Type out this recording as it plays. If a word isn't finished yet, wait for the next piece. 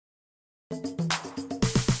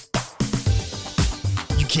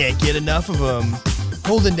can't get enough of them.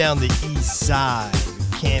 Holding down the east side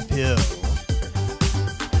of Camp Hill.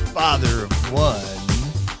 Father of one.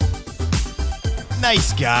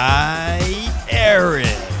 Nice guy,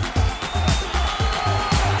 Aaron.